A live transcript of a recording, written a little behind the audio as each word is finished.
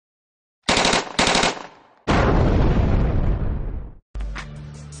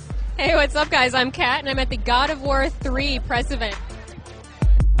Hey, what's up, guys? I'm Kat, and I'm at the God of War 3 press event.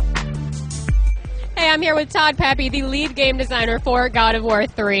 Hey, I'm here with Todd Pepe, the lead game designer for God of War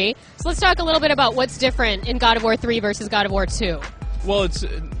 3. So let's talk a little bit about what's different in God of War 3 versus God of War 2. Well, it's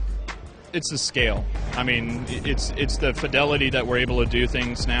the scale. I mean, it's the fidelity that we're able to do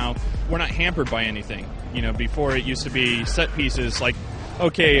things now. We're not hampered by anything. You know, before it used to be set pieces like,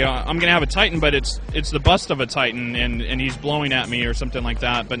 okay, I'm going to have a Titan, but it's the bust of a Titan, and he's blowing at me or something like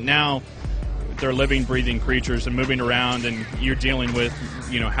that. But now they're living, breathing creatures and moving around, and you're dealing with,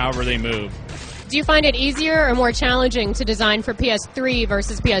 however they move. Do you find it easier or more challenging to design for PS3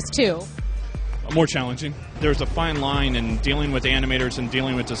 versus PS2? More challenging. There's a fine line in dealing with animators and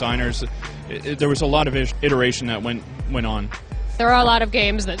dealing with designers. There was a lot of iteration that went on. There are a lot of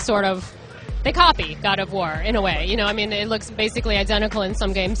games that they copy God of War in a way. It looks basically identical in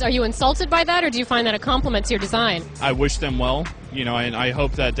some games. Are you insulted by that, or do you find that it complements your design? I wish them well, and I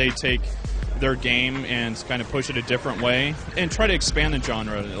hope that they take their game and kind of push it a different way and try to expand the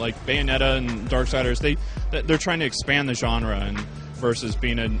genre. Like Bayonetta and Darksiders, they're trying to expand the genre versus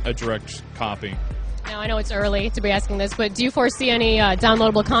being a direct copy. Now, I know it's early to be asking this, but do you foresee any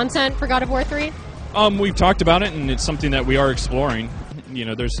downloadable content for God of War 3? We've talked about it, and it's something that we are exploring.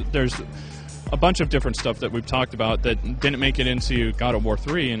 There's a bunch of different stuff that we've talked about that didn't make it into God of War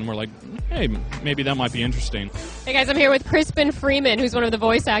 3, and we're like, hey, maybe that might be interesting. Hey guys, I'm here with Crispin Freeman, who's one of the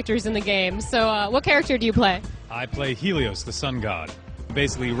voice actors in the game. So what character do you play? I play Helios, the sun god.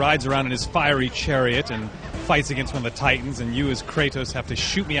 Basically rides around in his fiery chariot and fights against one of the Titans, and you as Kratos have to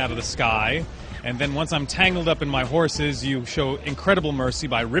shoot me out of the sky. And then once I'm tangled up in my horses, you show incredible mercy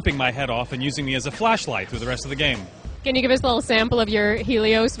by ripping my head off and using me as a flashlight through the rest of the game. Can you give us a little sample of your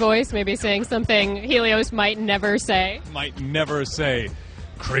Helios voice, maybe saying something Helios might never say? Might never say,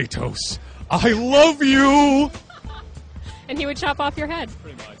 Kratos, I love you! And he would chop off your head.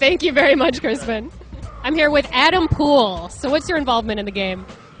 Pretty much. Thank you very much, Crispin. I'm here with Adam Poole. So what's your involvement in the game?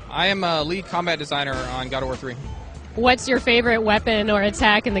 I am a lead combat designer on God of War 3. What's your favorite weapon or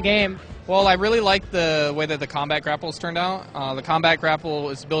attack in the game? Well, I really like the way that the combat grapples turned out. The combat grapple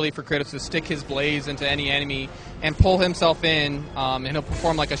is the ability for Kratos to stick his blades into any enemy and pull himself in, and he'll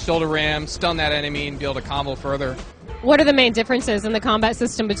perform like a shoulder ram, stun that enemy, and be able to combo further. What are the main differences in the combat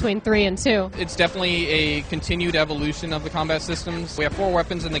system between 3 and 2? It's definitely a continued evolution of the combat systems. We have 4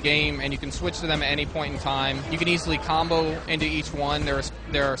 weapons in the game, and you can switch to them at any point in time. You can easily combo into each one. There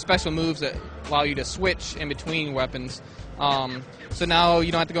are special moves that allow you to switch in between weapons. So now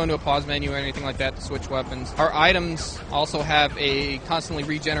you don't have to go into a pause menu or anything like that to switch weapons. Our items also have a constantly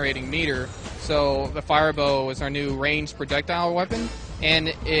regenerating meter. So the fire bow is our new ranged projectile weapon, and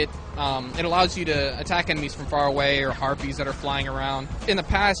it allows you to attack enemies from far away or harpies that are flying around. In the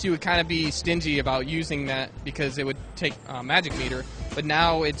past, you would kind of be stingy about using that because it would take magic meter, but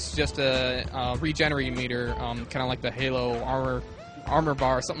now it's just a regenerating meter, kind of like the Halo armor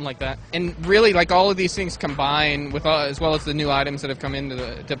bar or something like that. And really, like, all of these things combine with as well as the new items that have come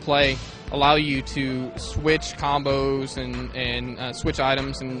into play allow you to switch combos and switch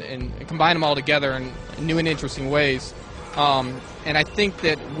items and combine them all together in new and interesting ways. And I think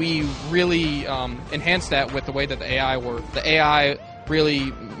that we really enhance that with the way that the AI works. The AI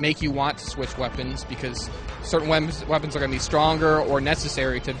really make you want to switch weapons because certain weapons are going to be stronger or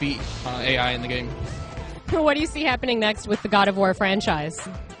necessary to beat AI in the game. What do you see happening next with the God of War franchise?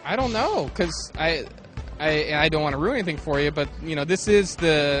 I don't know, because I don't want to ruin anything for you, but this is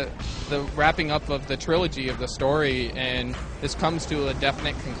the wrapping up of the trilogy of the story, and this comes to a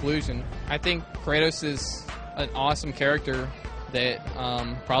definite conclusion. I think Kratos is an awesome character that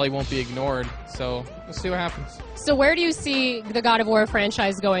probably won't be ignored, so we'll see what happens. So where do you see the God of War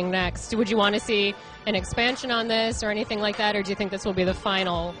franchise going next? Would you want to see an expansion on this or anything like that, or do you think this will be the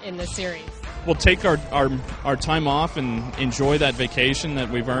final in this series? We'll take our time off and enjoy that vacation that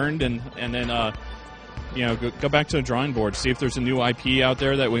we've earned, and then go back to the drawing board, see if there's a new IP out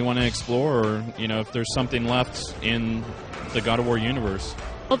there that we want to explore, or if there's something left in the God of War universe.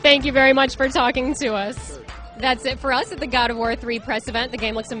 Well, thank you very much for talking to us. That's it for us at the God of War 3 press event. The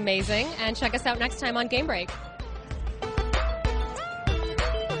game looks amazing, and check us out next time on Game Break.